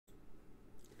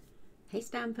Hey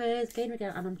Stampers, Gaynor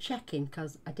again, and I'm checking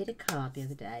because I did a card the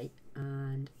other day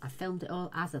and I filmed it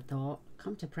all as I thought.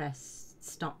 Come to press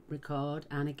stop record,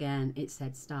 and again it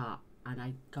said start, and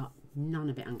I got none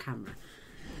of it on camera.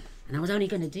 And I was only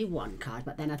going to do one card,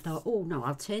 but then I thought, oh no,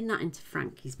 I'll turn that into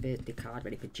Frankie's birthday card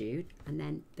ready for Jude, and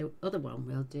then the other one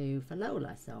we'll do for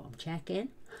Lola. So I'm checking.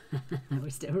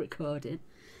 We're still recording.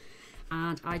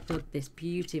 And I did this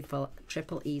beautiful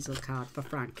triple easel card for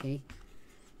Frankie.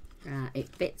 It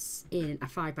fits in a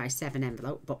 5x7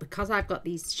 envelope, but because I've got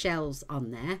these shells on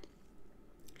there,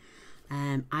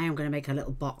 I am going to make a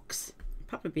little box,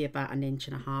 probably about 1.5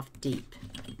 inches deep.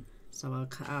 So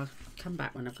I'll come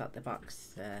back when I've got the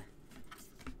box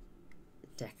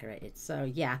decorated. So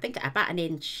yeah, I think about 1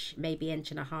 inch, maybe 1.5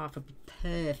 inches would be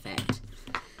perfect.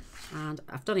 And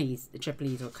I've done a triple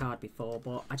easel card before,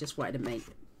 but I just wanted to make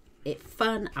it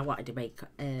fun. I wanted to make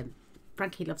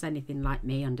Frankie loves anything like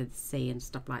me, under the sea and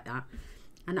stuff like that.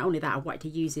 And not only that, I wanted to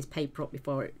use this paper up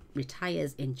before it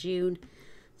retires in June.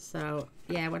 So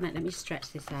yeah, let me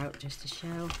stretch this out just to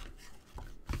show.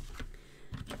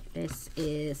 This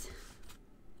is,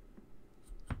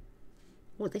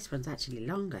 oh, this one's actually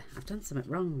longer. I've done something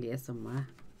wrong here somewhere.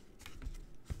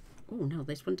 Oh no,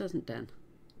 this one doesn't done.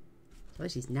 So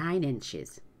this is 9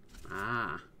 inches.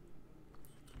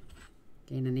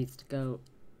 Gaynor needs to go.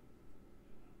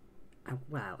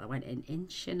 Well, I went 1.5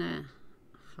 inches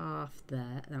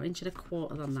there. No, 1.25 inches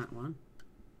on that one.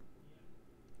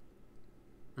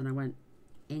 And I went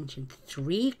 1.75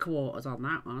 inches on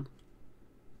that one.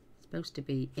 It's supposed to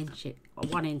be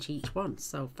 1 inch each one.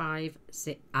 So 5,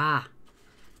 6. I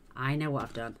know what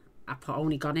I've done.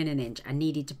 Only gone in 1 inch. I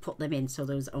needed to put them in so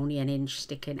there was only 1 inch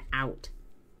sticking out.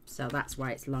 So that's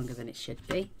why it's longer than it should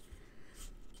be.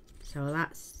 So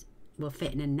that's will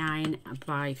fit in a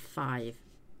 9x5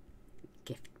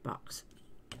 gift box.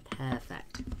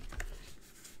 Perfect.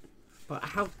 But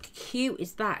how cute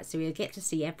is that? So we'll get to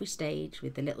see every stage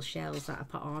with the little shells that I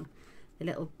put on, the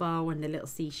little bow and the little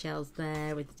seashells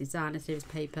there with the designer series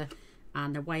paper,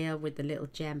 and the whale with the little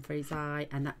gem for his eye,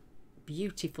 and that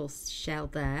beautiful shell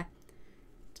there,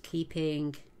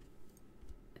 keeping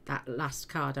that last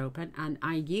card open. And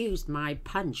I used my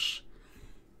punch.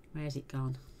 Where's it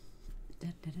gone?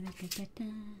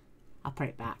 I'll put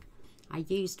it back. I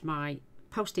used my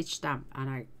postage stamp and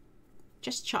I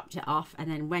just chopped it off and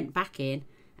then went back in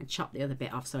and chopped the other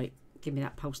bit off, so it gave me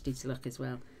that postage look as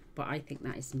well. But I think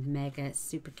that is mega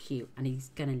super cute and he's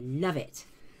gonna love it.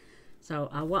 So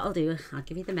what I'll do, I'll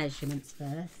give you the measurements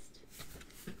first,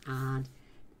 and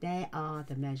there are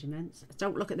the measurements.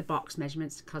 Don't look at the box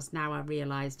measurements because now I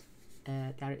realised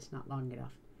that it's not long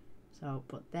enough. So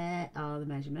but there are the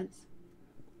measurements.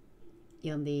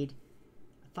 You'll need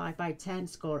 5x10,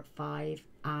 score at 5,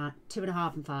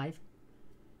 2.5 and 5,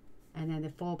 and then the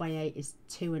 4x8 is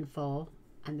 2 and 4,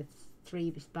 and the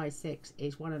 3x6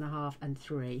 is 1.5 and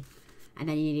 3, and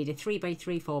then you need a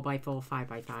 3x3, 4x4,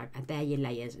 5x5, and they're your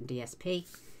layers and DSP.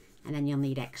 And then you'll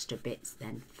need extra bits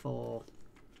then for,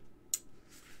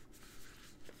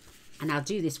 and I'll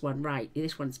do this one right.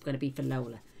 This one's going to be for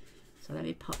Lola, so let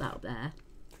me put that up there.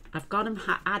 I've got them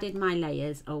added my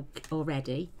layers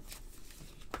already.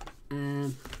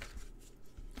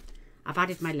 I've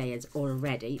added my layers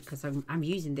already because I'm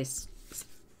using this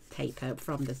paper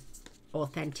from the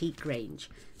Authentique range.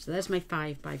 So there's my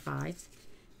 5x5s.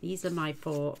 These are my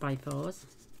 4x4s.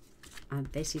 And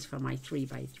this is for my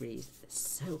 3x3s.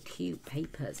 So cute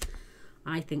papers.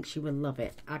 I think she will love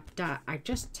it. I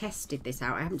just tested this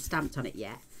out. I haven't stamped on it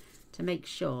yet to make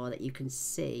sure that you can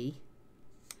see,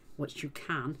 which you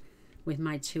can, with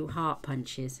my 2 heart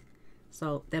punches.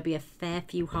 So there'll be a fair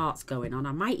few hearts going on.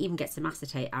 I might even get some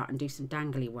acetate out and do some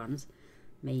dangly ones,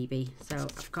 maybe. So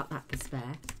I've got that to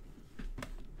spare.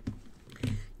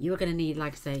 You're going to need,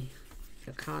 like I say,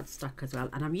 your cardstock as well.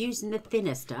 And I'm using the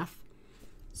thinner stuff.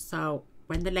 So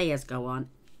when the layers go on,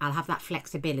 I'll have that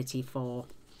flexibility for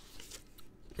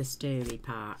the sturdy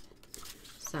part.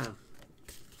 So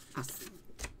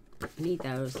we need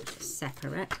those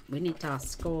separate. We need our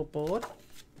scoreboard.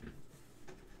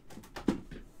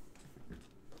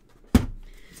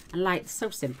 And like, so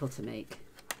simple to make.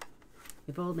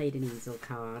 We've all made an easel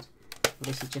card. Well,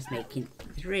 this is just making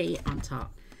 3 on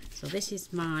top. So this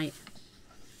is my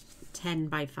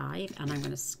 10x5, and I'm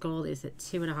going to score this at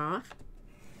 2.5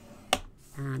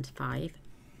 and 5,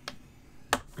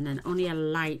 and then only a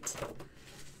light,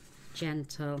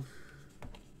 gentle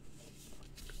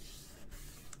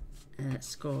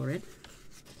scoring,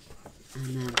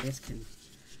 and then this can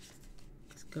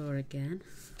score again.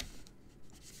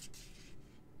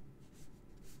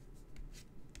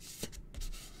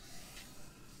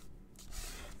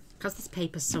 because this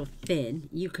paper's so thin,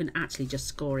 you can actually just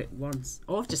score it once,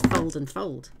 or just fold and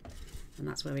fold. And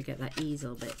that's where we get that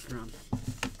easel bit from.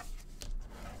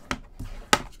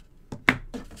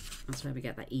 That's where we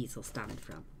get that easel stand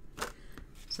from.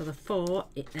 So the 4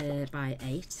 by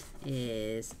 8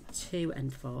 is 2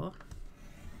 and 4.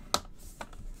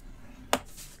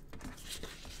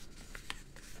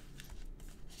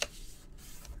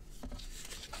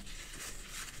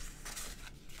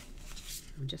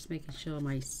 I'm just making sure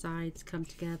my sides come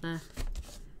together.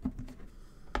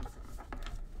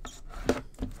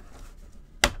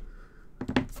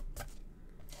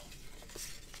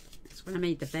 It's when I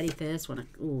made the very first one,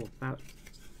 I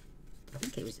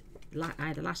think it was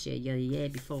either last year or the year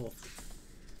before.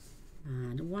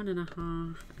 And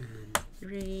 1.5 and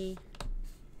 3.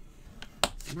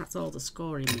 And that's all the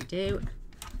scoring we do.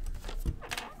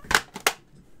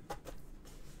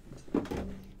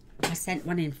 I sent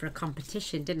one in for a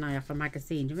competition, didn't I, off a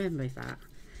magazine? Do you remember that?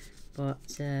 But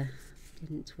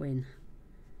didn't win,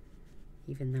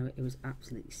 even though it was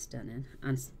absolutely stunning.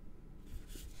 And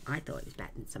I thought it was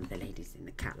better than some of the ladies in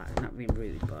the catalogue. Not being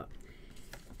rude, but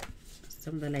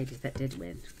some of the ladies that did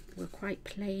win were quite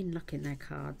plain looking, their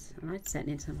cards. And I'd sent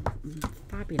in some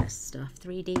fabulous stuff,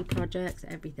 3D projects,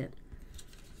 everything.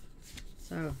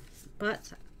 So,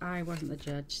 but I wasn't the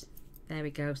judge. There we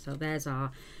go. So there's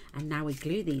our, and now we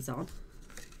glue these on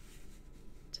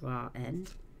to our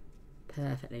end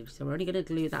perfectly. So we're only going to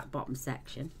glue that bottom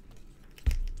section.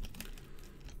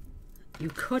 You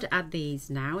could add these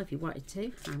now if you wanted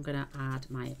to. I'm going to add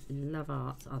my Love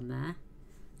Arts on there.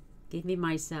 Give me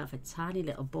myself a tiny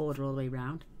little border all the way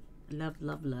around. Love,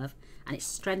 love, love. And it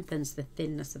strengthens the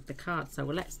thinness of the card. So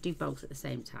let's do both at the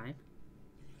same time.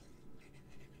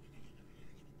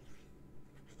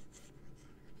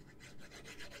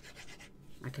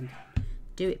 I can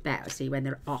do it better, see, when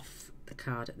they're off the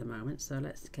card at the moment. So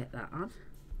let's get that on.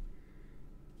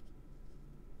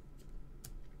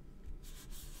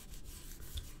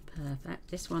 Perfect.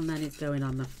 This one then is going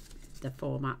on the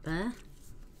format there.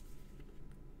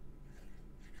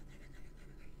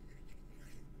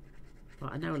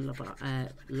 But I know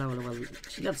Lola will,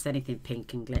 she loves anything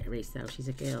pink and glittery, so she's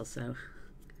a girl, so.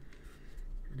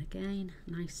 And again,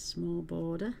 nice small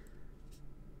border.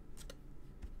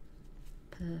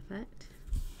 Perfect.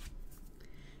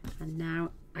 And now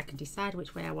I can decide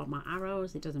which way I want my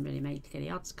arrows. It doesn't really make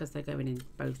any odds because they're going in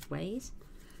both ways.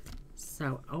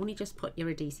 So only just put your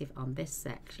adhesive on this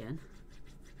section.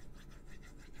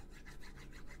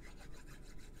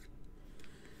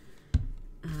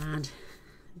 And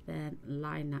then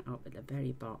line that up at the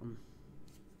very bottom.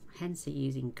 Hence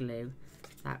using glue.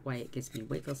 That way it gives me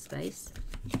wiggle space.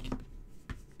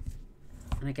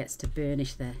 And it gets to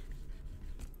burnish the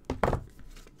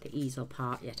easel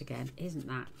part yet again. Isn't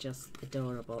that just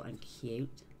adorable and cute?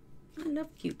 I love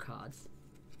cute cards.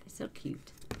 They're so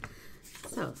cute.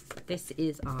 So this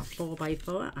is our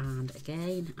 4x4, and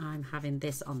again I'm having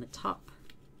this on the top.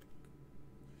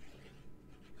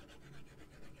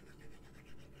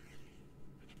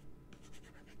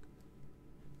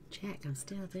 Check, I'm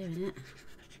still doing it.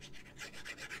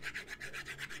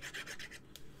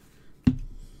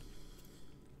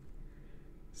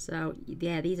 So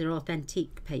yeah, these are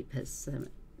authentic papers.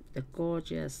 The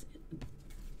gorgeous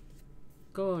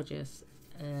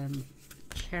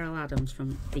Cheryl Adams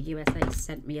from the USA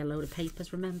sent me a load of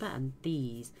papers, remember? And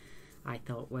these I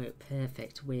thought worked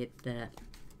perfect with the,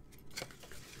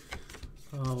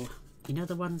 oh, you know,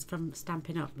 the ones from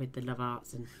Stampin' Up with the Love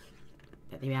Arts and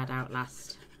that they had out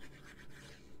last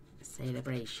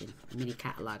celebration mini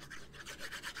catalogue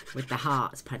with the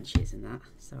hearts punches and that.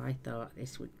 So I thought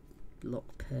this would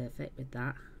look perfect with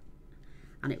that,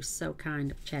 and it was so kind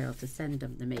of Cheryl to send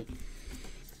them to me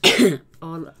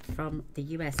all from the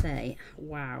USA.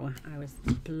 Wow, I was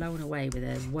blown away with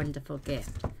a wonderful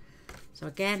gift. So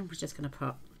again, we're just going to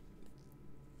put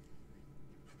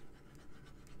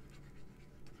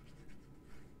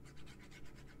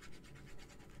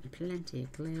plenty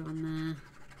of glue on there,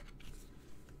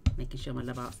 making sure my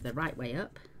Love Art's the right way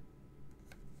up.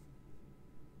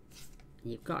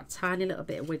 You've got a tiny little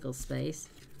bit of wiggle space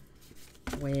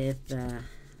with your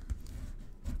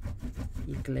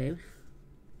glue.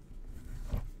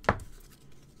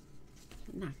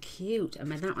 Isn't that cute? I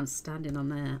mean, that one's standing on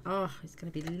there. Oh, it's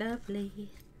going to be lovely.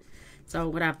 So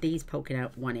I'm going to have these poking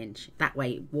out 1 inch. That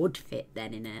way it would fit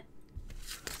then in a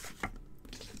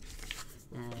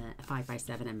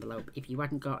 5x7 envelope. If you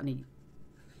hadn't got any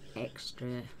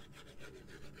extra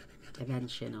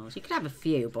dimensionals, you could have a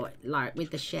few, but like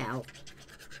with the shell,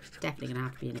 definitely gonna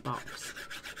have to be in a box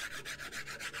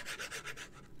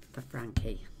for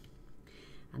Frankie.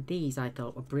 And these I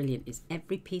thought were brilliant. Is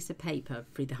every piece of paper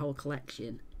through the whole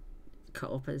collection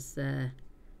cut up as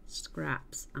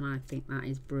scraps, and I think that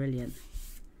is brilliant.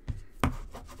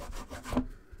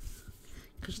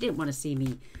 Because you didn't want to see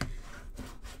me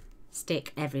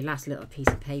stick every last little piece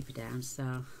of paper down,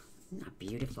 so isn't that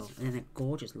beautiful? And then a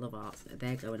gorgeous love hearts that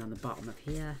they're going on the bottom of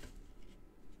here.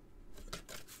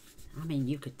 I mean,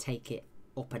 you could take it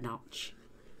up a notch,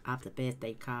 have the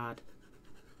birthday card,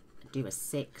 do a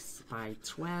 6 by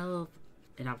 12,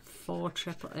 and have 4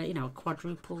 triple, you know, a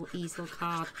quadruple easel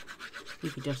card. You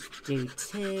could just do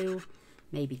 2,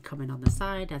 maybe coming on the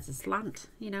side as a slant.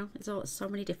 You know, there's so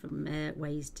many different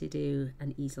ways to do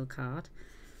an easel card.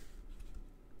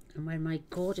 And when my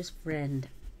gorgeous friend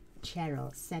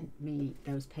Cheryl sent me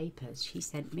those papers, she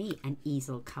sent me an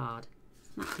easel card.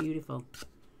 Isn't that beautiful?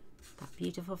 That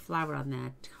beautiful flower on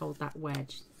there to hold that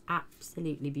wedge.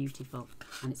 Absolutely beautiful.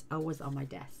 And it's always on my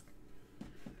desk.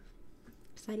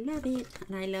 Because I love it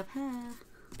and I love her.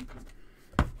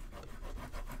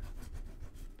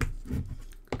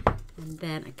 And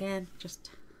then again, just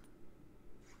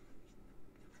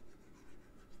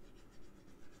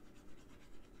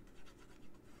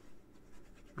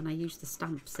and I use the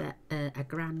stamp set A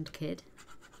Grand Kid.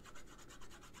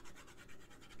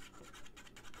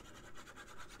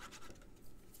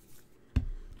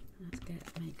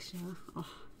 Make sure. Oh,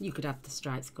 you could have the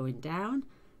stripes going down.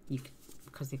 You could,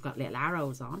 because they've got little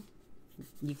arrows on.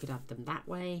 You could have them that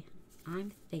way.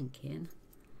 I'm thinking,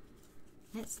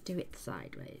 let's do it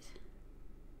sideways.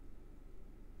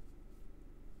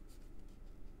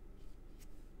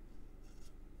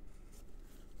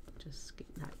 Just skip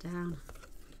that down.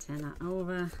 Turn that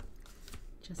over.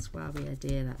 Just while we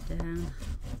adhere that down.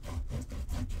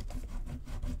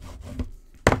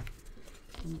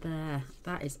 And there,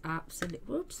 that is absolute.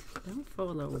 Whoops, don't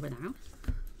fall over now.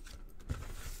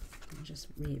 I'll just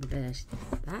reverse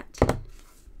that.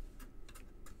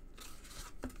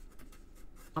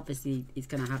 Obviously, he's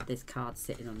going to have this card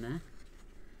sitting on there,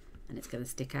 and it's going to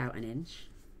stick out an inch.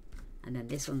 And then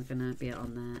this one's going to be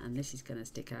on there, and this is going to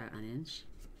stick out an inch.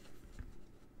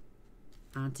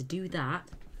 And to do that,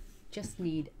 just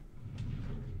need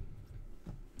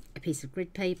a piece of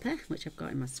grid paper, which I've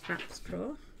got in my scraps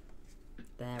drawer.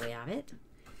 There we have it.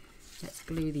 Let's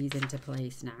glue these into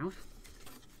place now.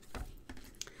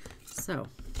 So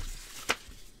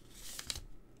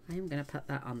I'm going to put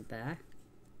that on there,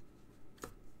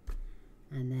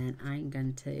 and then I'm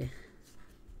going to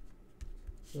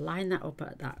line that up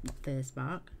at that first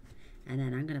mark, and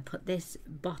then I'm going to put this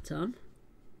bottom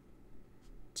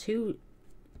to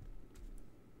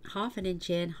half an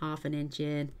inch in,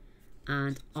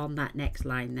 and on that next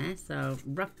line there. So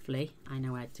roughly I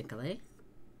know where to glue.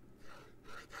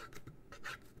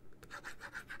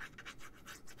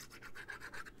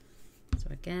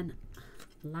 Again,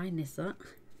 line this up.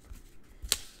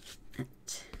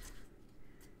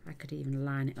 I could even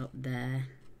line it up there.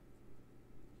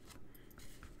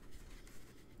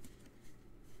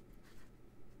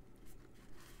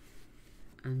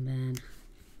 And then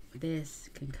this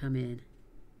can come in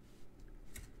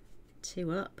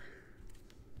 2 up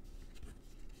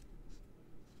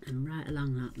and right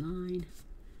along that line.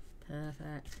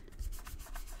 Perfect.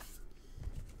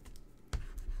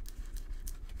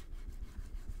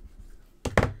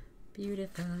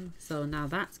 Beautiful. So now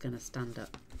that's going to stand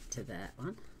up to that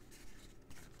one.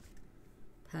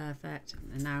 Perfect.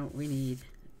 And now we need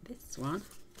this one.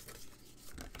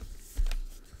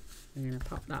 We're going to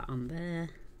pop that on there.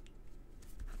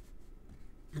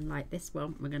 And like this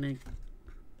one, we're going to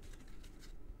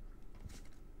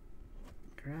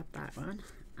grab that one,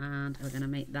 and we're going to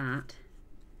make that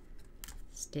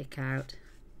stick out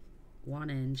 1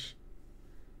 inch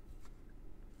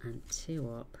and 2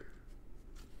 up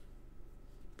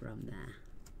from there.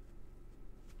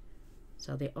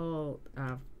 So they all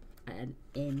have an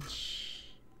inch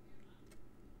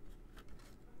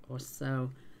or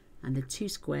so, and the 2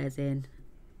 squares in,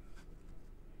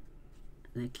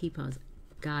 and they keep us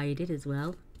guided as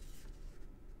well.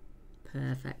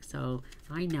 Perfect. So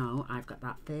I know I've got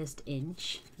that first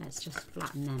inch. Let's just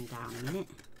flatten them down a minute.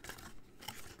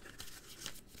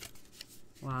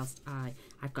 Whilst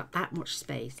I've got that much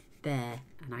space there,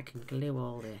 and I can glue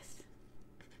all this.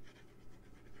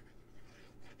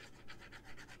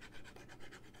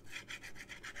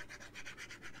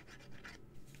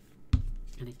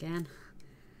 And again,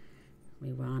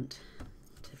 we want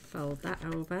to fold that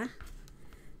over,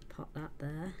 pop that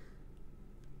there,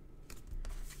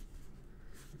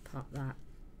 pop that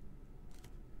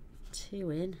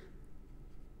 2 in,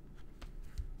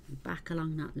 and back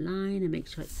along that line, and make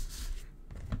sure it's,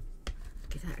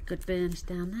 give that a good burnish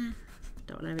down there.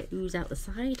 Don't let it ooze out the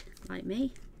side like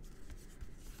me.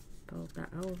 Fold that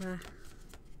over.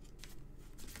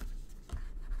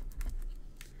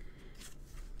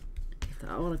 Give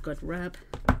that all a good rub.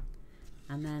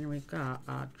 And then we've got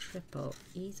our triple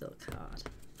easel card.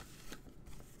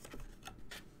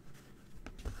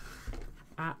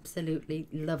 Absolutely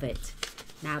love it.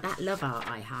 Now that love art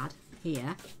I had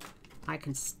here, I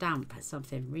can stamp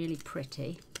something really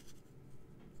pretty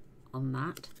on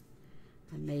that.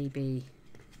 And maybe,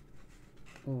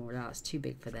 oh, that's too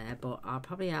big for there, but I'll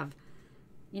probably have,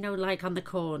 you know, like on the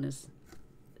corners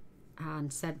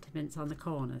and sentiments on the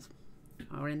corners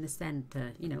or in the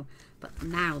center, you know. But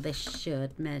now this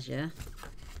should measure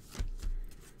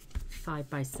 5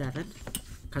 by 7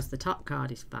 because the top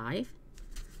card is 5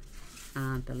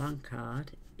 and the long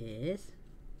card is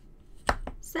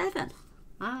 7.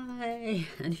 Aye,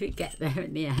 and if you get there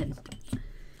in the end.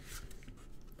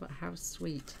 But how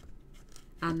sweet.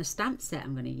 And the stamp set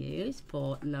I'm going to use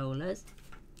for Lola's,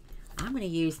 I'm going to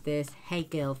use this Hey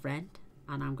Girlfriend,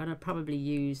 and I'm going to probably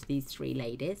use these 3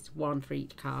 ladies, 1 for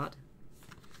each card.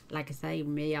 Like I say,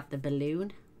 we have the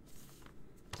balloon,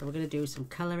 so we're going to do some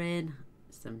colouring,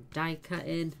 some die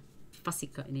cutting, fussy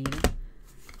cutting even,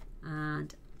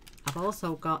 and I've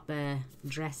also got the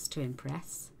dress to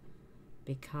impress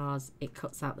because it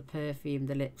cuts out the perfume,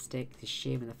 the lipstick, the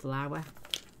shoe and the flower.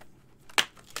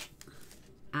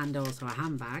 And also a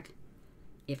handbag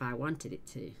if I wanted it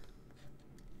to.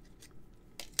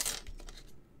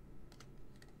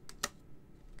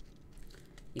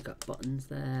 You got buttons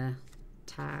there,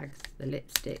 tags, the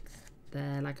lipsticks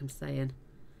there, like I'm saying,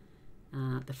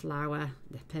 the flower,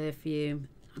 the perfume.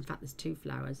 In fact, there's 2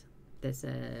 flowers. There's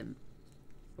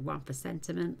one for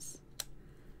sentiments,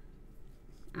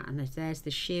 and there's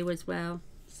the shoe as well.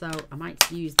 So I might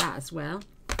use that as well.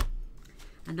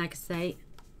 And like I say,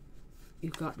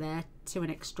 you've got there To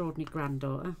an Extraordinary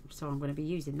Granddaughter, so I'm going to be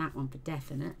using that one for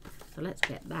definite. So let's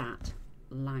get that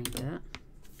lined up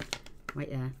right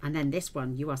there. And then this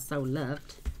one, You Are So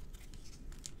Loved,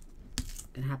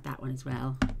 gonna have that one as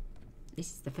well. This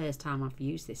is the first time I've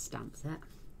used this stamp set.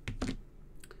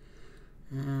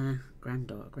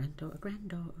 Granddaughter, granddaughter,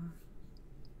 granddaughter.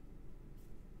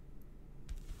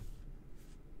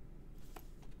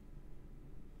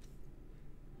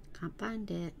 Can't find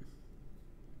it.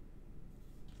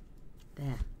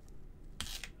 There.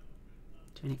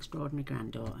 To an Extraordinary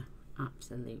Granddaughter.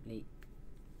 Absolutely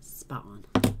spot on.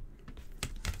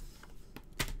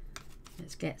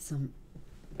 Let's get some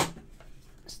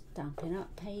Stampin'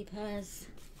 Up papers.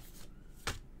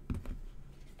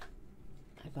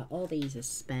 I've got all these as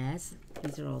spares.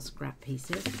 These are all scrap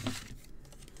pieces.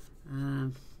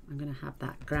 I'm going to have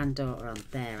that granddaughter on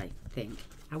there, I think.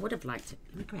 I would have liked it.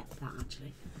 Let me grab that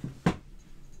actually.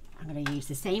 I'm going to use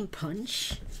the same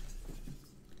punch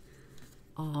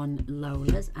on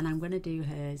Lola's, and I'm going to do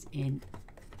hers in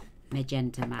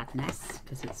Magenta Madness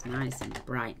because it's nice and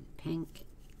bright and pink.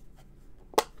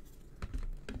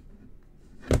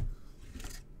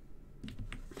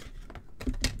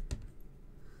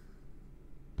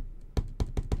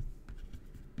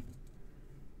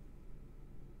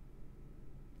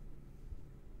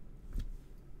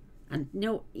 And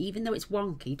no, even though it's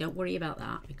wonky, don't worry about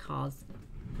that because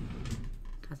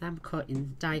I'm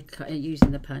cutting, die cutting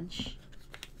using the punch.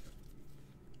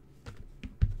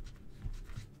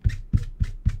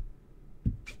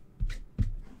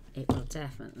 It will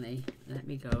definitely let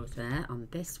me go there on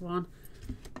this one.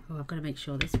 Oh, I've got to make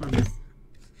sure this one's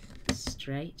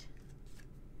straight.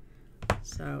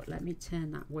 So let me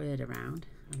turn that word around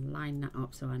and line that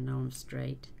up so I know I'm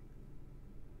straight.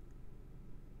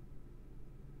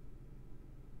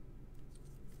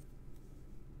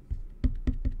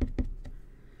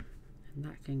 And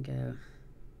that can go.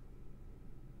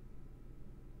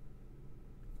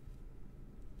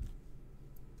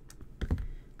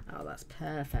 Oh, that's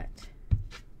perfect.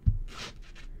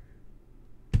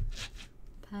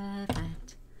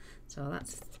 Perfect. So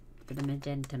that's for the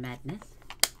Magenta Madness.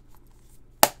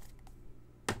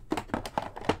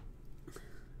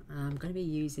 I'm going to be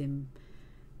using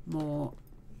more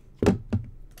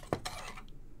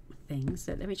things.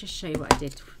 So let me just show you what I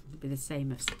did with the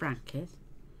same as Frankie's.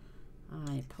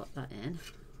 I put that in.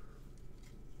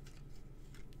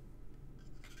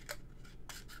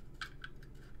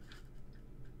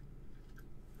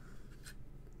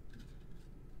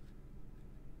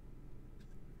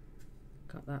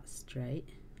 Got that straight.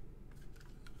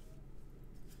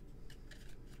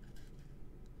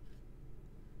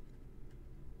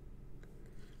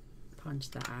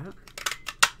 Punch that out.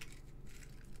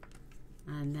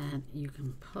 And then you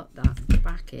can put that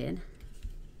back in.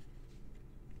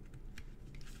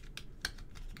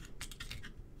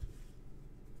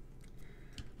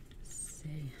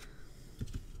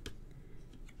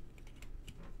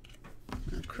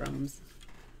 crumbs.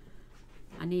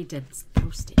 I need a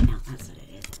post-it note, that's what it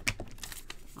is.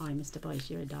 Oh, Mr. Boyce,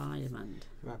 you're a diamond.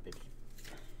 Right, baby.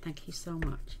 Thank you so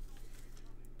much.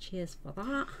 Cheers for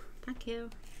that. Thank you.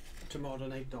 Tomorrow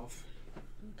night off.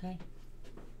 Okay.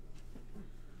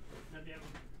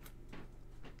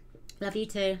 Love you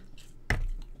too.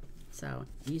 So,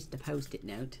 use the post-it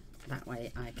note. That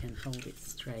way I can hold it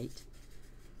straight.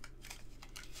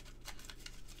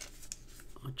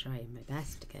 I'll try my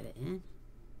best to get it in.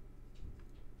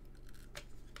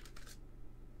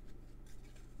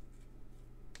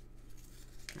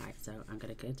 Right, so I'm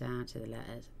going to go down to the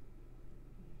letters.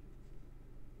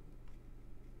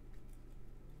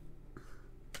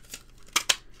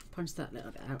 Punch that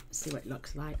little bit out, see what it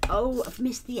looks like. Oh, I've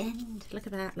missed the end. Look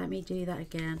at that. Let me do that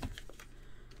again.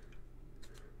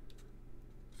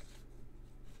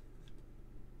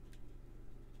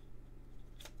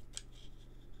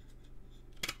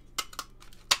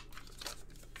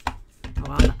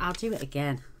 Oh, I'll do it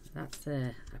again. That's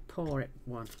a poor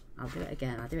one. I'll do it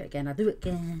again. I'll do it again. I'll do it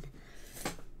again.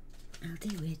 I'll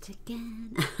do it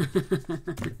again.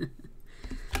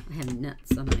 I have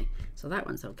nuts on me. So that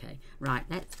one's okay. Right,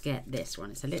 let's get this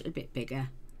one. It's a little bit bigger.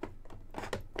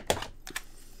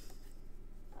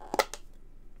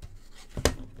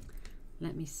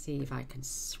 Let me see if I can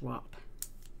swap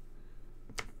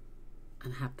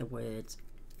and have the words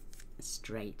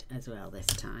straight as well this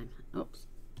time. Oops.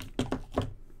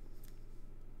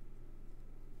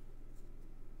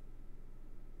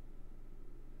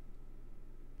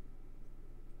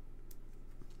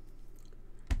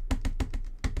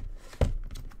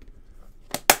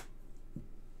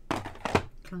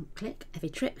 Clunk, click, every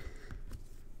trip.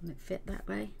 Will it fit that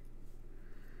way?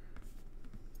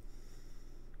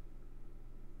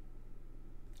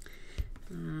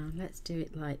 Let's do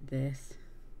it like this.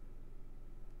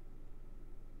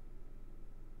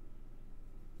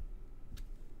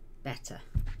 Better,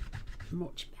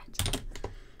 much better.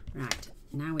 Right,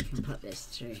 now we can put this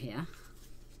through here.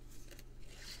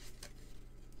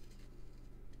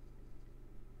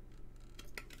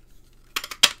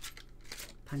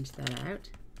 Punch that out.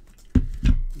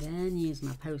 Then use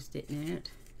my post-it note.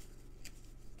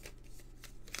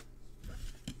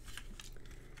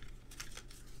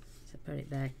 So put it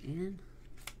back in.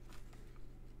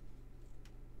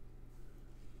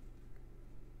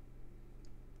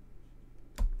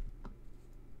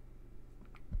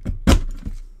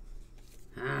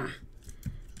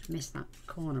 Missed that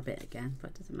corner bit again,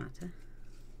 but it doesn't matter.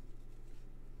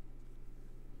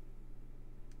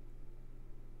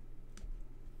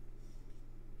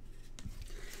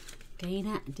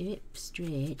 Gaynor, do it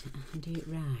straight and do it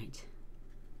right.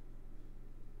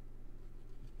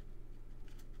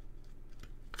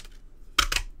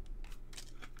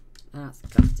 That's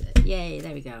got it. Yay,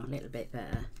 there we go, a little bit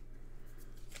better.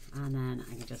 And then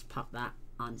I can just pop that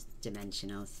on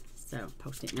dimensionals. So,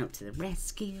 post-it note to the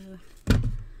rescue.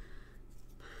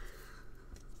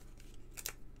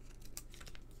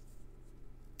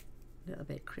 A little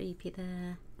bit creepy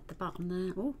there at the bottom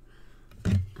there. Oh,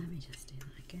 let me just do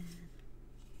that again.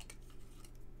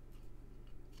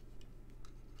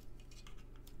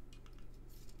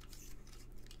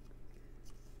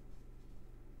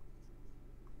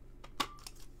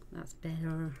 That's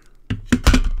better.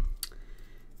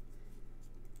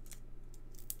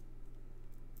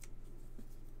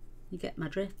 You get my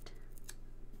drift?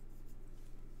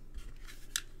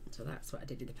 So that's what I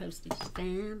did with the postage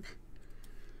stamp.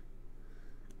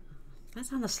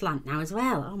 That's on the slant now as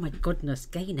well. Oh my goodness,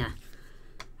 Gaynor.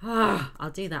 Oh,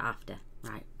 I'll do that after.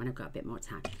 Right, when I've got a bit more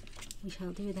time. We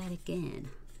shall do that again.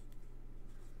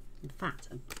 In fact,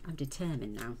 I'm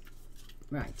determined now.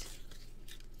 Right.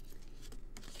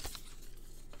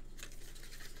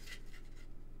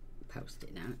 Post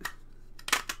it note.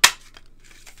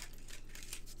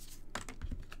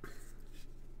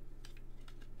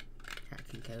 That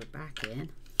can go back in.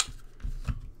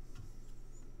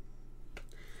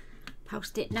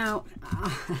 Post-it note.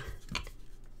 Oh,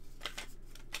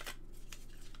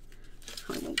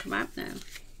 it won't come out now.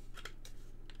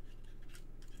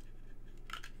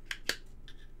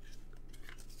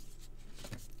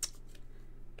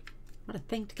 What a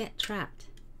thing to get trapped.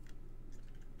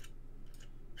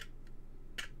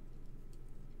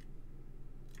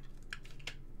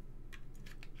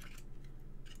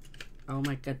 Oh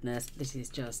my goodness, this is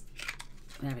just,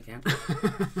 there we go.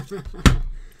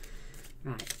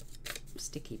 Right,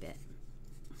 sticky bit.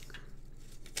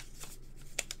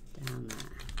 Down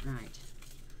there, right.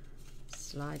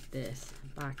 Slide this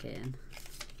back in.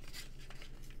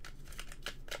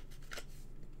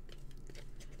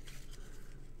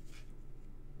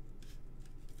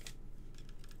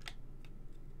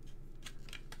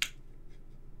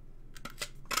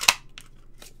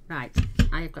 Right,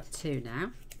 I have got 2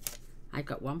 now. I've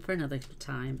got one for another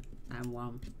time and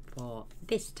one for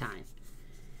this time.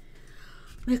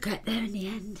 We'll get there in the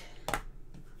end.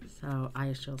 So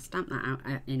I shall stamp that out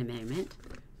in a moment.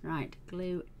 Right,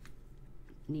 glue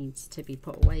needs to be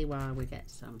put away while we get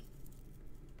some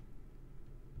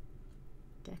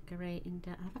decorating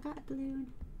done. Have I got a balloon?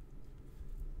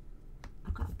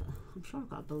 I'm sure I've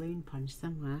got a balloon punch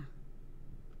somewhere.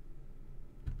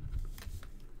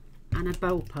 And a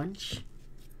bow punch.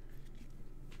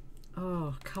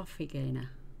 Oh, coffee gainer.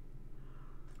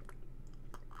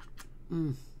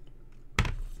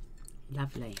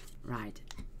 Lovely. Right.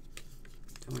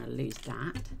 Don't want to lose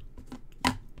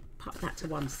that. Pop that to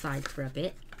one side for a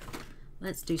bit.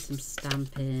 Let's do some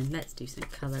stamping. Let's do some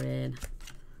colouring.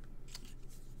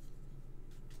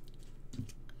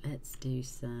 Let's do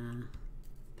some...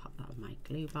 Pop that on my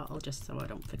glue bottle just so I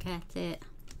don't forget it.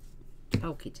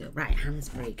 Okie doke. Right, hands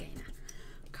free gainer.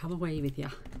 Come away with you.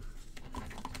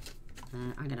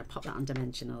 I'm going to pop that on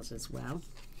dimensionals as well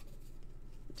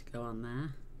to go on there.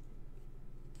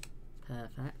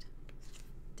 Perfect.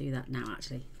 Do that now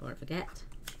actually before I forget.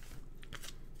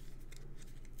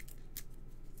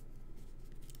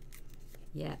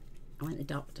 Yeah, I went to the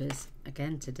doctors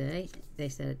again today. They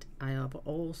said I am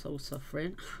also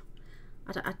suffering.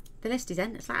 The list is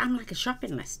endless. I'm like a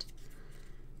shopping list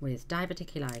with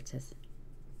diverticulitis,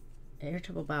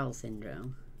 irritable bowel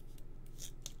syndrome,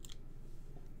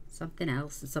 something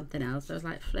else and something else. I was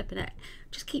like flipping it.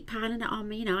 Just keep piling it on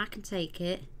me, you know, I can take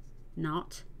it.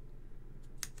 Not.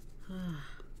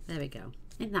 There we go.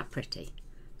 Isn't that pretty?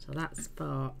 So that's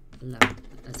for love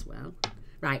as well.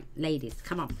 Right, ladies,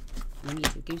 come on. I need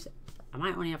to goose it. I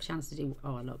might only have a chance to do...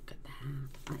 Oh, look at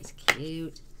that. That is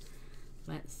cute.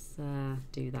 Let's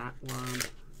do that one.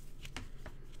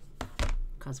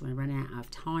 Because we're running out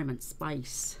of time and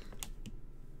space.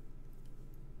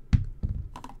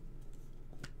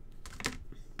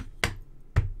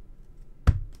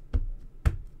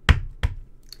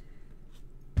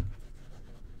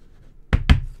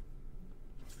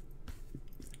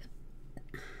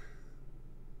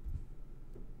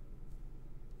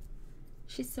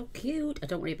 She's so cute. I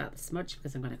don't worry about the smudge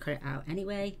because I'm going to cut it out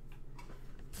anyway.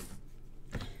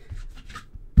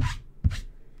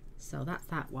 So that's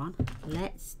that one.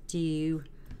 Let's do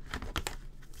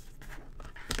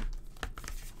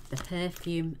the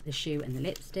perfume, the shoe and the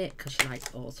lipstick because she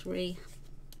likes all 3.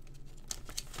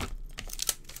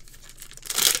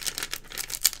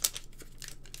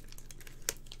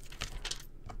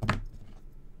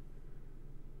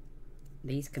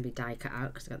 These can be die cut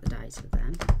out because I've got the dies for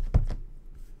them.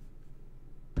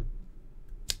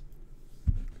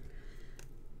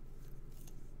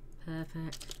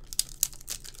 Perfect.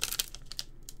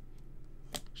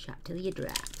 Shop till you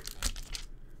drop.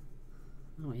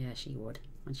 Oh yeah, she would.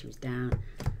 When she was down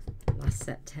last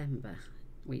September,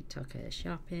 we took her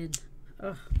shopping.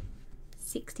 Oh,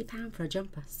 £60 for a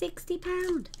jumper.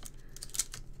 £60.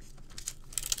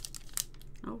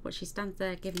 Oh, but she stands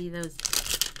there giving you those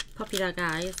puppy dog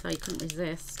eyes, so you couldn't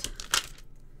resist.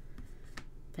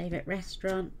 Favourite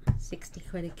restaurant, 60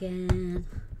 quid again.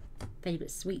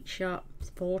 Favourite sweet shop,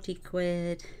 40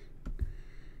 quid.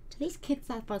 Do these kids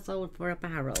have us sold for a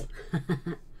barrel?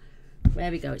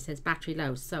 There we go, it says battery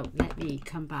low. So let me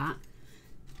come back.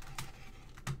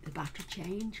 The battery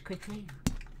change quickly.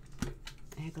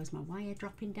 There goes my wire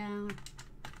dropping down.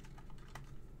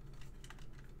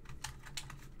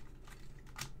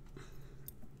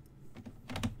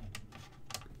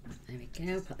 There we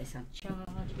go, put this on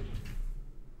charge.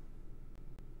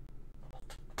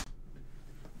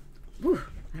 Woo,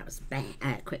 that was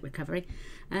quick recovery.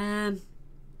 I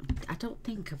don't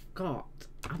think I've got...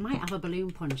 I might have a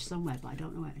balloon punch somewhere, but I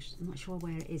don't know. I'm not sure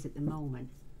where it is at the moment.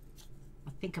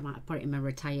 I think I might have put it in my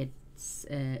retired...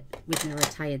 with my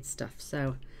retired stuff.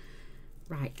 So,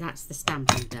 right, that's the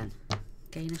stamping done.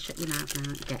 Gainer, shut your mouth now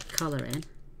and get colour in.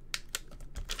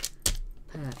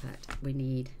 Perfect. We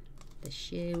need the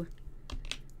shoe,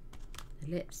 the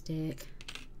lipstick,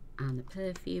 and the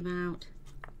perfume out.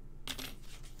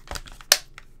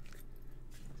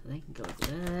 So they can go over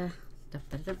there.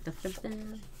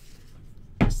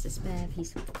 Just a spare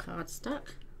piece of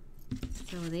cardstock.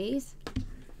 So are these.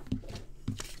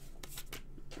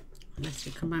 Unless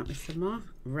we come out with some more.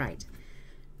 Right.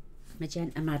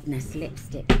 Magenta Madness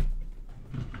lipstick. Do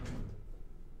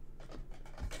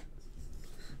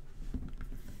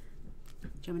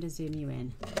you want me to zoom you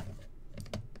in?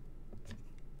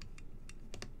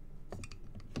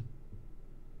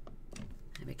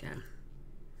 There we go.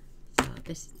 So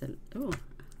this is the... Oh.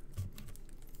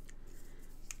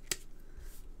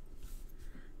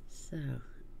 So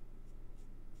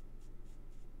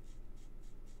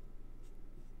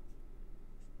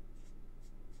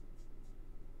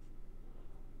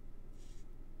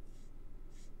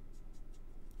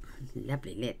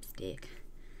Lovely lipstick.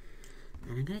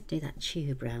 And I'm going to do that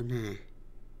tube round there.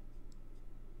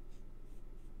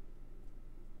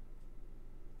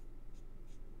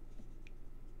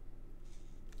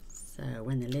 So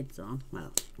when the lid's on,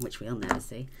 well, which we'll never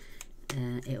see,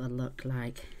 it will look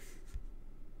like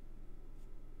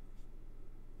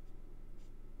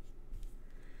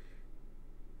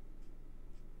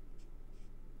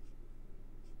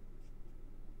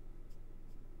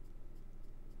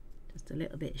just a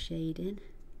little bit of shading.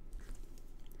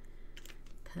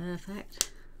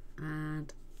 Perfect.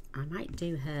 And I might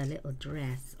do her little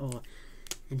dress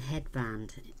and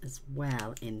headband as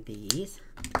well in these.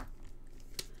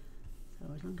 So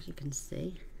as long as you can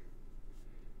see.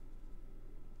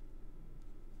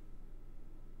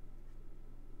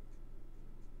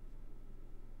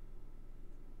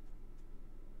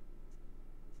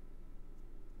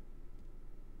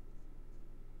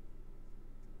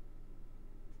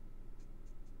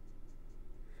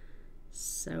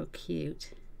 So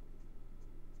cute.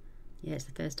 Yeah, it's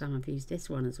the first time I've used this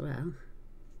one as well.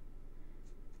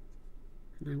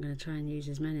 And I'm going to try and use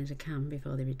as many as I can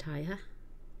before they retire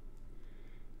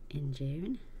in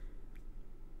June.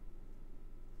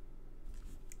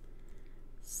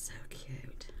 So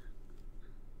cute.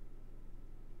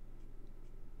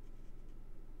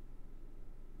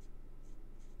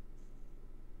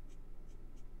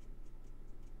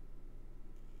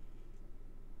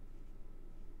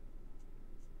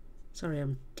 Sorry,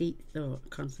 I'm deep thought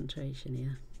concentration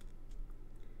here.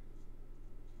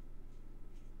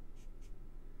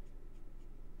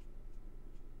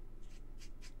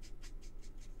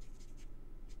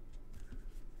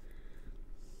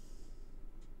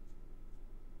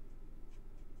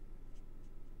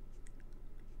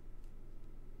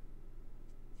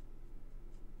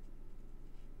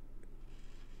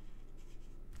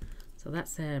 So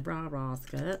that's a rah-rah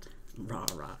skirt.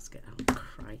 Rah-rah skirt, oh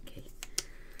crikey.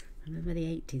 Remember the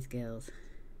 80s girls.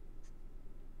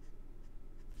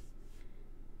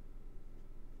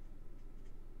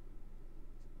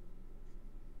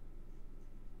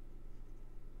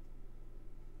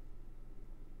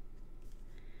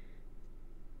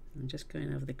 I'm just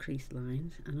going over the crease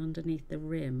lines and underneath the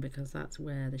rim because that's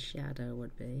where the shadow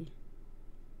would be.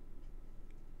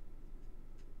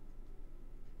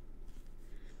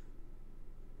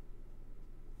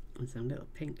 And some little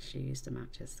pink shoes to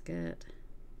match her skirt.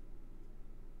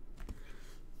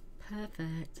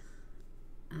 Perfect.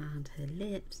 And her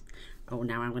lips. Oh,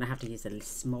 now I'm going to have to use a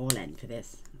small end for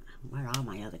this. Where are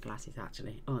my other glasses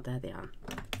actually? Oh, there they are.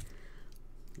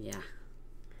 Yeah.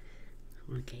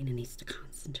 I'm Gaynor needs to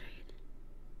concentrate.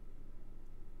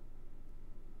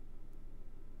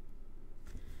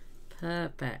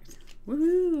 Perfect.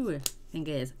 Woohoo! Thing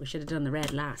is, we should have done the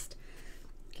red last.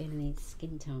 Gaynor needs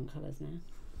skin tone colours now.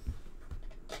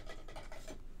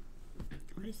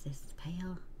 What is this?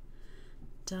 Pale?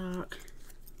 Dark?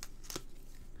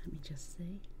 Let me just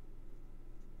see.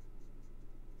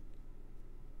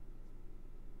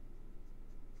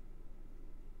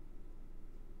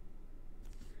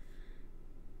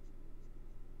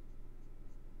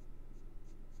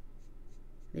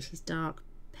 This is dark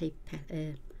petal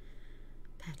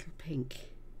pink.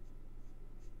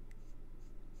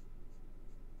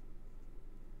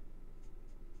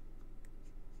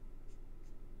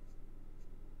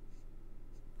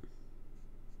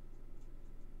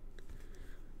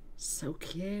 So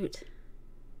cute.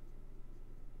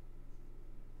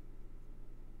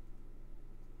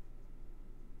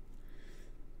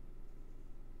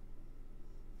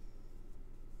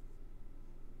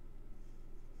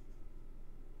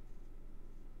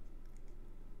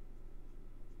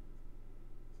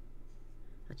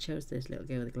 I chose this little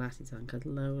girl with the glasses on because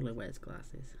Lola wears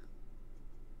glasses.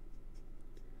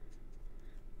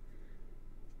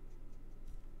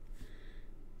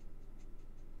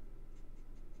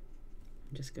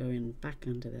 I'm just going back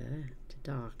under there to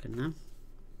darken them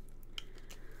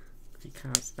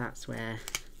because that's where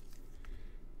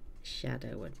the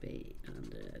shadow would be,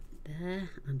 under there,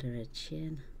 under her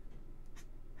chin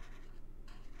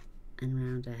and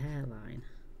round her hairline.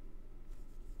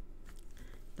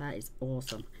 That is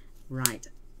awesome. Right,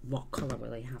 what colour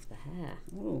will he have the hair?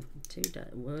 Oh, too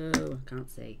dark. Whoa, I can't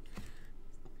see.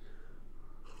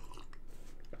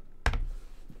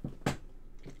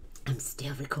 I'm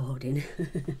still recording.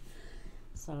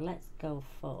 So let's go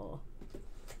for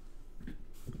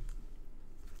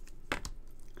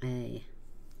a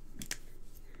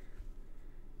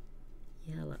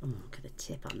yellow. Oh, look at the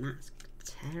tip on that.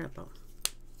 It's terrible.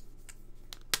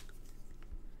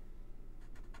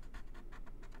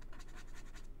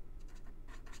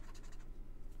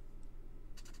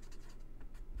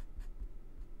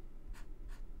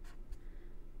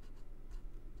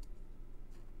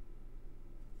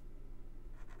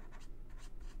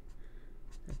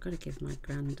 got to give my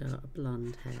granddaughter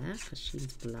blonde hair because she's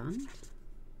blonde.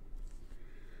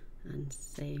 And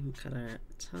same colour at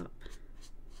the top.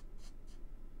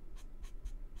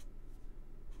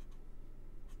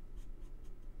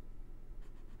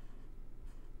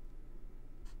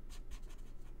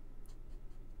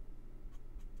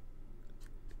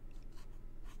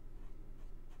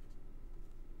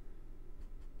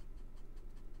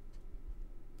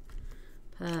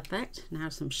 Perfect. Now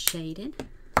some shading.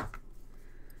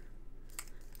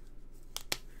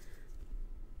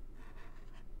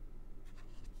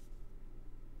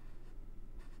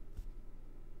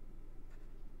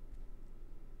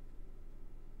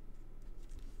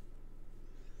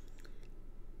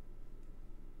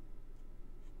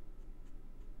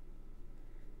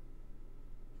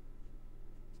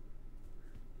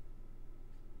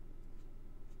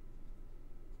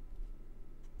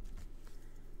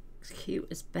 Cute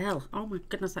as Belle. Oh my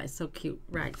goodness, that is so cute.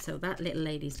 Right, so that little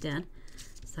lady's done.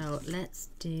 So let's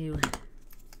do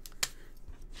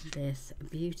this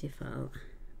beautiful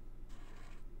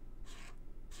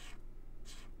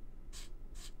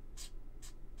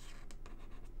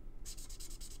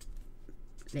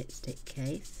lipstick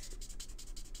case.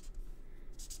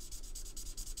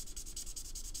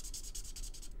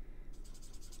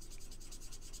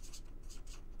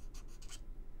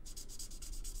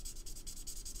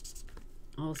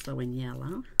 Also in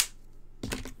yellow.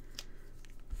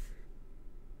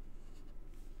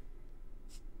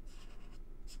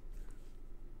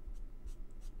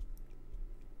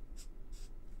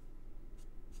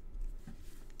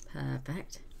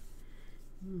 Perfect.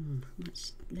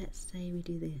 Let's say we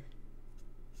do this.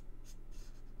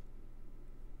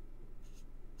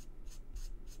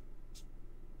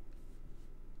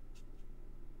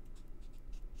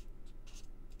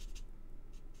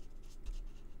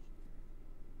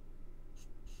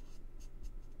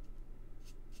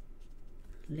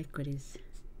 Liquid is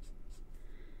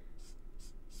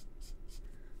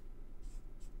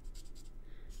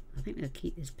I think they'll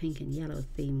keep this pink and yellow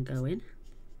theme going.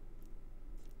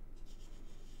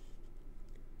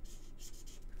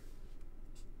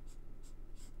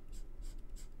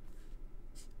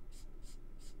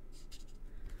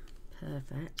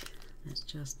 Perfect. Let's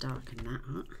just darken that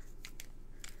up.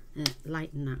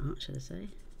 Lighten that up, should I say.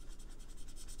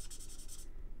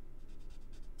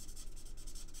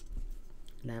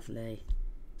 Lovely.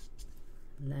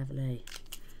 Lovely.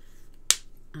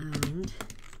 And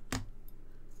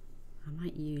I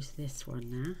might use this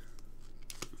one now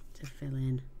to fill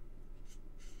in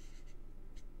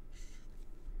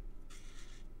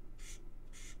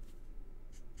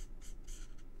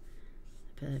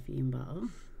the perfume bottle.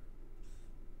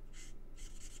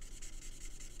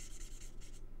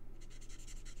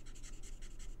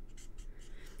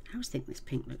 I always think this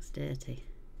pink looks dirty.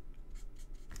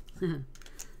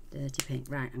 Dirty pink.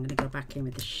 Right, I'm going to go back in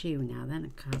with the shoe now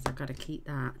then, because I've got to keep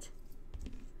that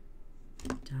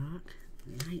dark,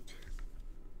 light.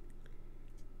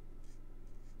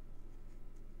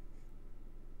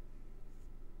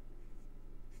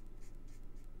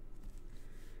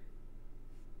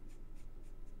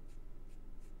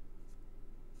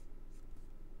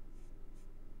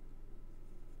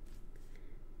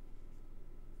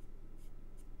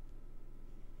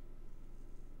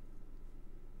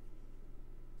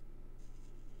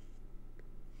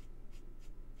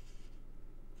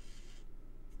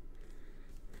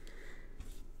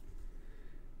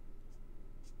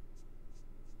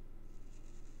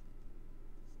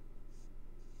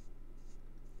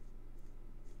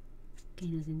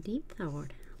 Gaynor's in deep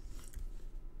thought.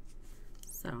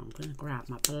 So I'm going to grab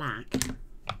my black.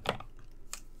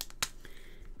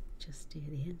 Just do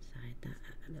the inside that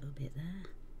a little bit there.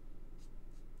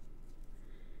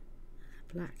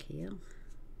 Black heel.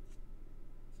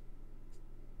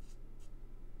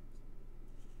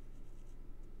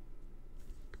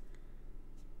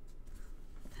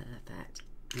 Perfect.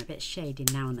 And a bit shading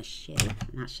now on the shoe,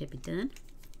 and that should be done.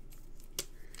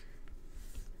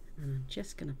 And I'm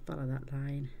just going to follow that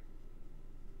line.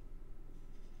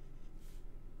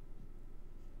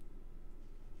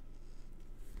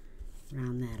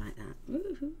 Around there like that.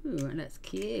 Woohoo! And that's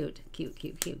cute. Cute,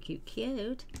 cute, cute, cute,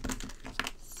 cute.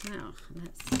 So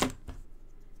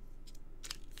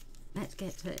let's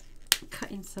get to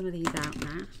cutting some of these out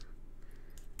now.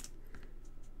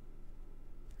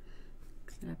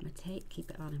 Grab my tape, keep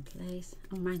it all in place.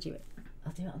 Oh, mind you,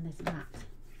 I'll do it on this mat.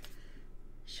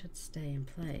 Should stay in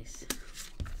place.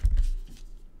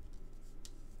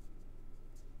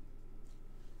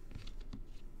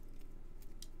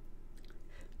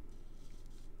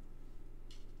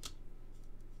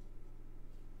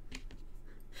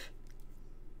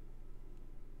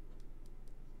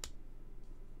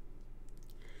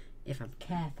 if I'm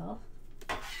careful.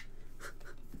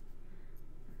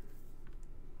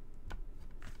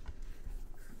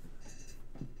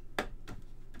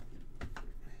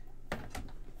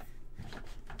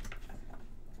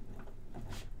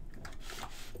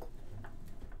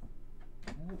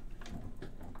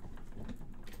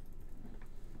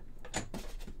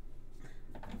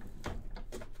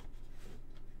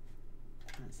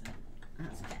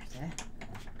 That's better.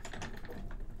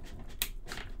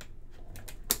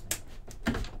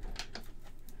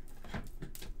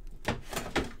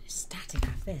 Static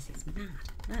like this, it's mad.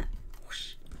 Look.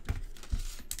 Whoosh.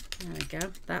 There we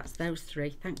go. That's those three.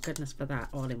 Thank goodness for that,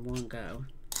 all in one go.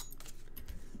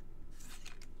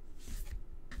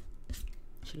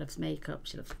 She loves makeup,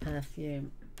 she loves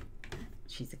perfume.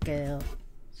 She's a girl.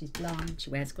 She's blonde,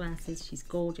 she wears glasses, she's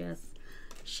gorgeous.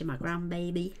 She's my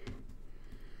grandbaby.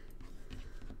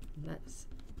 Let's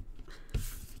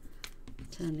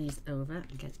turn these over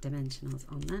and get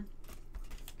dimensionals on there.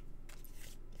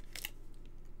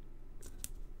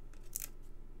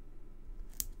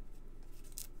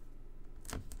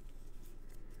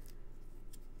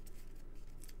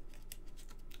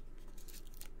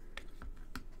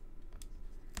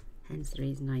 Hence the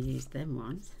reason I use them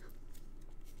ones.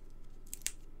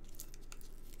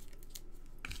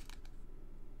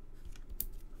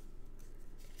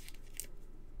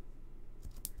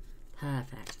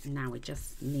 Perfect. Now we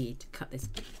just need to cut this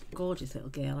gorgeous little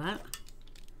girl out.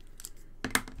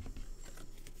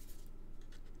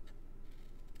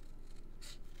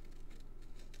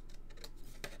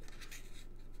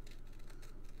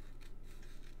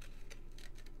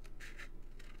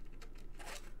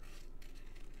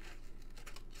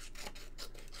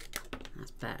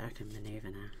 That's better, I can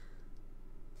manoeuvre now.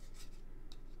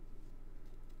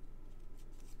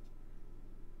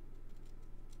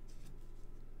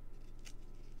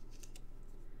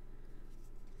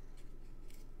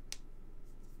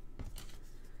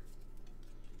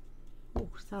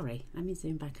 Sorry, let me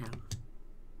zoom back out.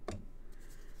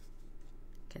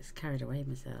 Gets carried away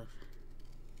myself.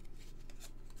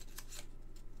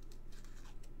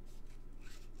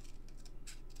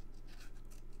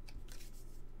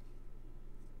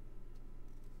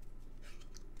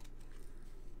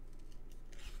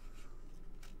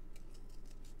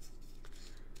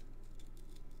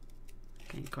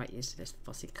 Getting quite used to this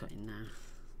fussy cutting now.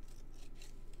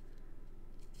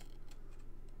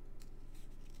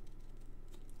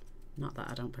 Not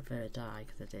that I don't prefer a dye,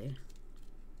 because I do.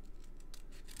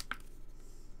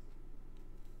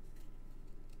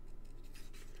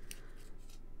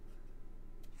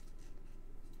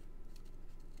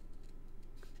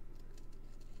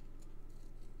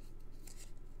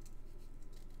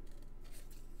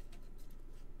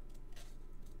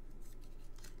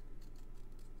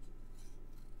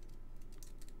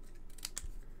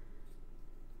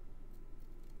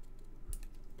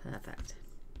 Perfect.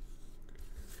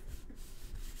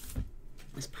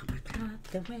 Let's put my card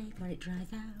away before it dries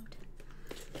out.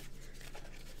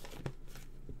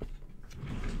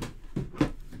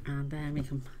 And then we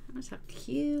can, that's so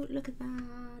cute, look at that.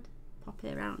 Pop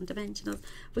it out in dimensionals.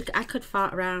 I could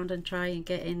fart around and try and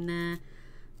get in there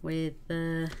with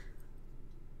trying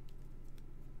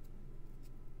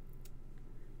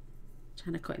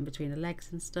to cut in between the legs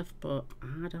and stuff, but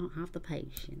I don't have the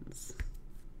patience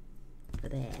for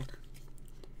that.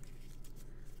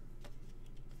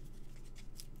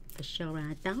 For sure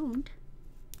I don't.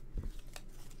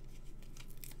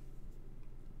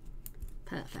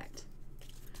 Perfect.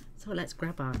 So let's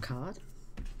grab our card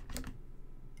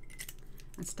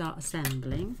and start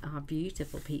assembling our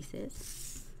beautiful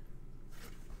pieces.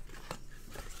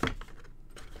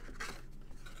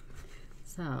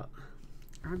 So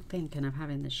I'm thinking of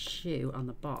having the shoe on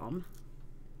the bottom.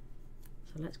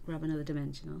 So let's grab another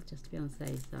dimensional just to be on the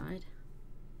safe side.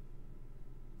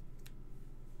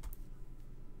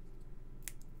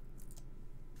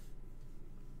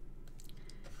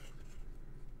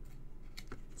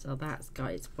 So that's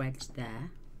got its wedge there.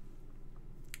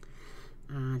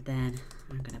 And then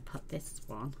I'm going to put this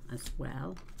one as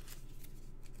well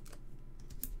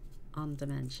on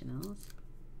dimensionals.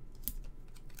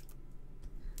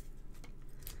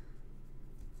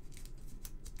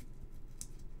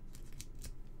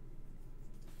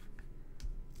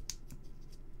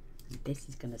 And this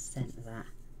is going to center that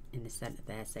in the center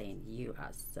there, saying you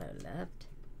are so loved.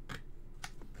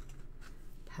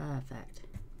 Perfect.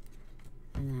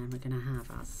 And then we're going to have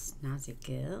our snazzy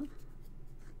girl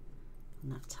on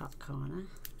that top corner.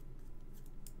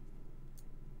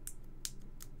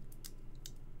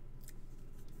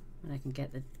 And I can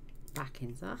get the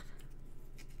backings off.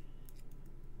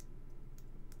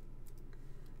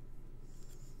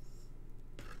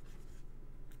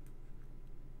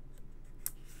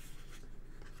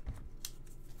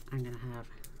 I'm going to have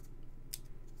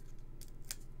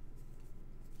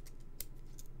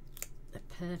the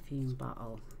perfume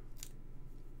bottle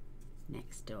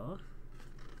next door,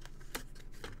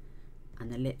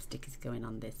 and the lipstick is going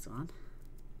on this one.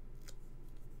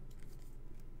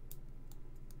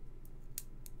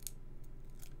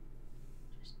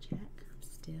 Just check, I'm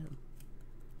still.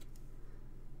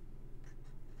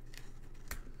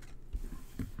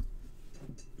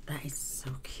 That is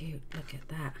so cute, look at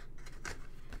that.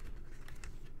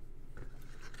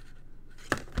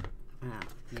 Wow,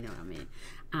 you know what I mean.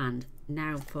 And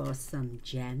now for some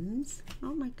gems.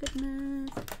 Oh my goodness,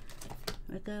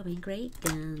 we're going great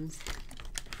guns.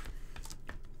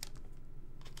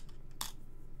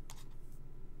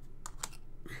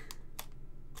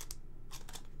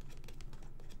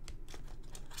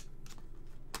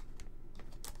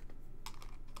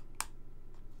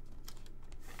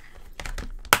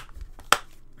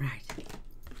 Right.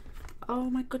 Oh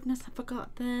my goodness, I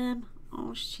forgot them.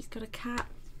 Oh, she's got a cat.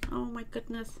 Oh my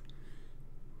goodness.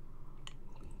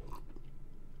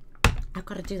 I've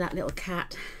got to do that little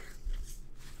cat.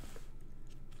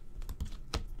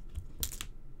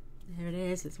 There it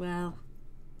is as well.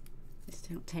 This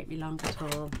don't take me long at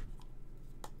all.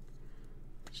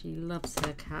 She loves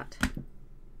her cat.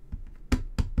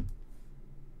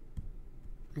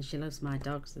 And she loves my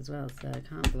dogs as well, so I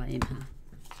can't blame her.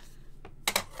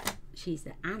 She's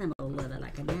the animal lover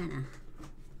like a nana.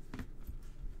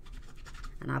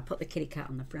 And I'll put the kitty cat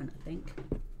on the front, I think.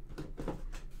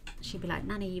 She'd be like,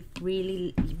 Nanny, you've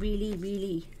really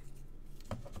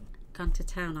gone to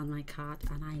town on my card,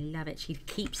 and I love it. She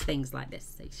keeps things like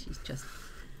this. So she's just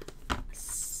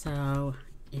so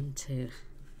into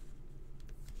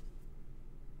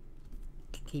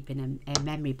keeping a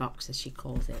memory box, as she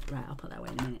calls it. Right, I'll put that away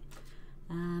in a minute.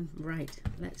 Right,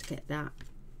 let's get that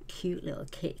cute little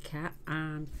Kit Kat,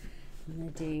 and I'm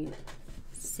going to do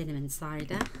cinnamon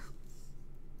cider.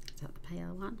 Is that the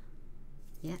pale one?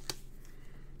 Yeah.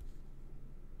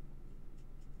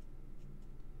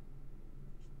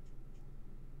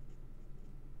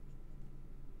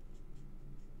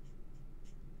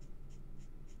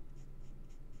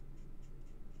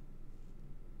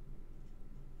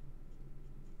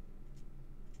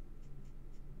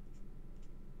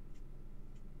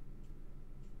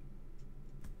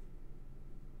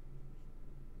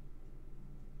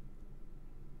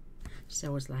 She's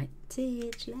always like,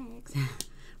 titch legs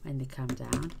when they come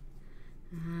down.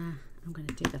 I'm going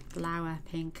to do the flower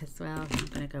pink as well. I'm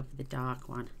going to go for the dark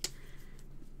one.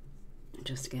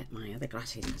 Just get my other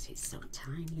glasses because it's so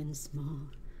tiny and small.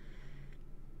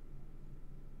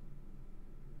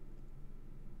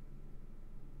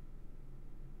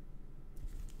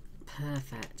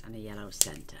 Perfect, and a yellow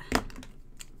centre.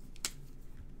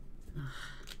 Oh.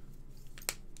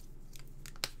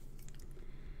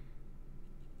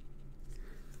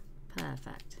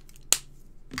 Perfect.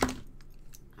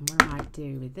 And what I might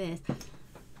do with this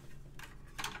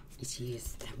is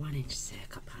use the 1-inch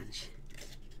circle punch.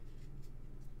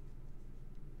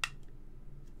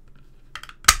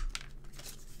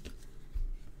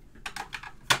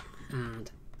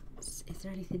 And is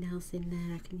there anything else in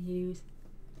there I can use?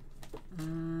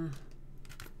 I've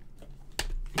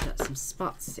got some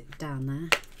spots down there.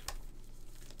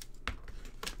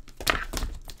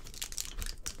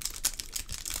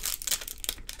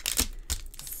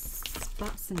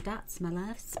 Spots and dots, my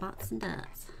love, spots and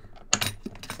dots.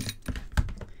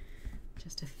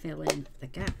 Just to fill in the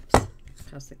gaps,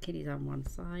 because the kitty's on one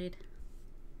side.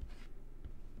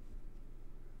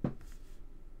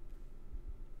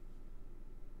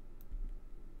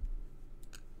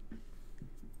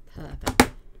 Perfect.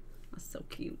 That's so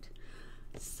cute.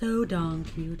 So darn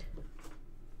cute.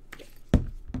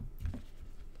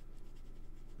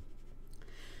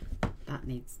 That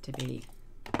needs to be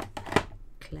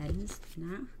cleansed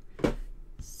now,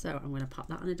 so I'm going to pop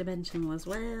that on a dimensional as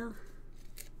well.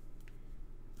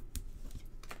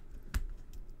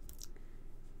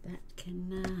 That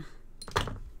can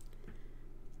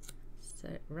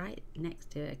sit right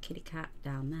next to a kitty cat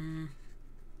down there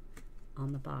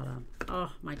on the bottom.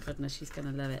 Oh my goodness, she's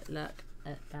going to love it. Look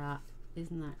at that.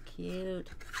 Isn't that cute?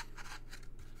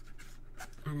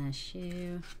 And her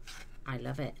shoe. I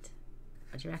love it.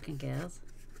 What do you reckon, girls?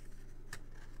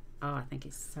 Oh, I think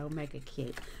it's so mega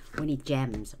cute. We need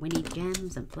gems. We need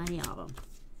gems and plenty of them.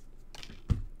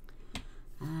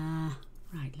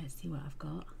 Right, let's see what I've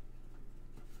got.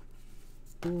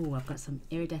 Oh, I've got some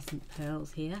iridescent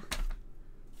pearls here.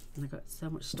 And I've got so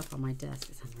much stuff on my desk,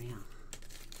 it's unreal.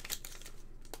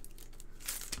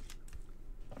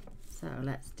 So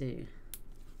let's do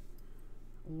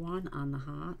one on the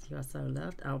heart. You are so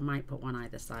loved. I might put one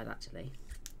either side actually.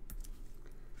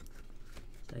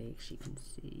 you can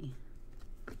see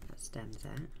that stems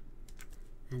out,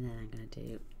 and then I'm going to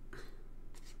do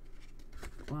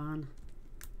 1,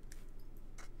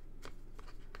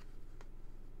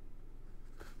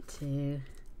 2,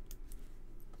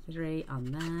 3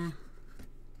 on there.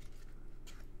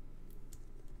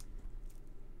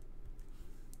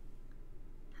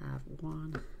 Have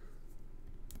 1,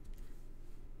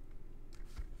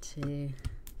 2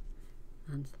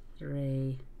 and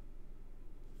 3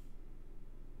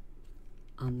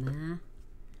 on there,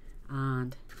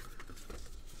 and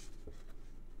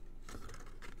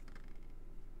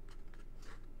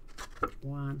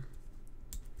one,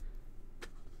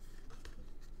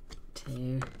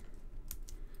 2,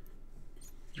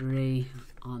 3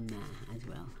 on there as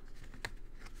well.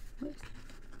 Whoops.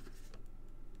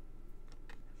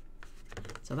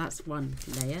 So that's one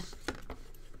layer,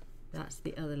 that's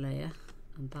the other layer,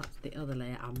 and that's the other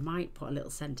layer. I might put a little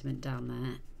sentiment down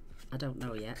there, I don't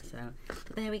know yet. So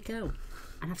but there we go,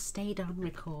 and I've stayed on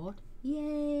record,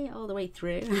 yay, all the way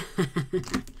through.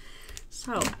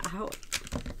 So I hope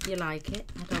you like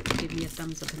it. I hope you give me a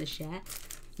thumbs up and a share.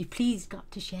 You please got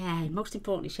to share, most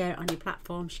importantly share it on your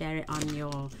platform, share it on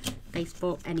your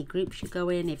Facebook, any groups you go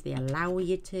in if they allow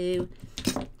you to.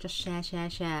 Just share,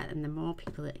 and the more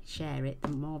people that share it, the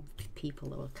more people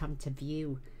that will come to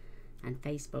view, and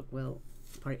Facebook will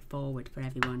put it forward for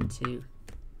everyone to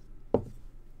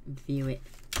view it.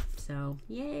 So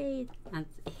yay, and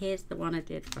here's the one I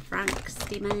did for Frank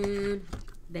Steeman.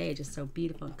 They're just so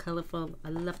beautiful and colourful. I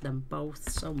love them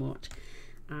both so much,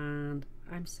 and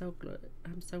I'm so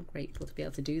grateful to be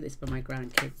able to do this for my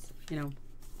grandkids. You know,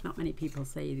 not many people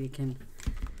say they can,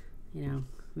 you know,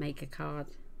 make a card.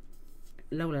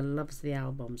 Lola loves the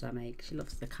albums I make. She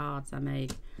loves the cards I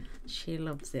make. She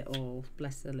loves it all.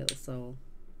 Bless her little soul.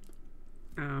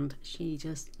 And she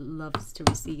just loves to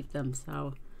receive them.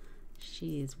 So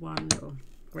she is one little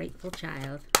grateful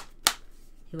child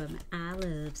who I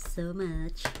love so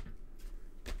much.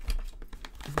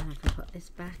 And then I can put this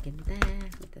back in there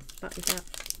with the spotty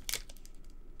dots.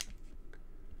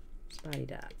 Spotty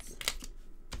dots.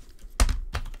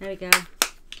 There we go.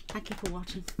 Thank you for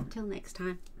watching. Until next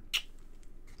time.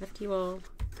 Love to you all.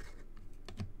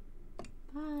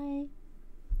 Bye.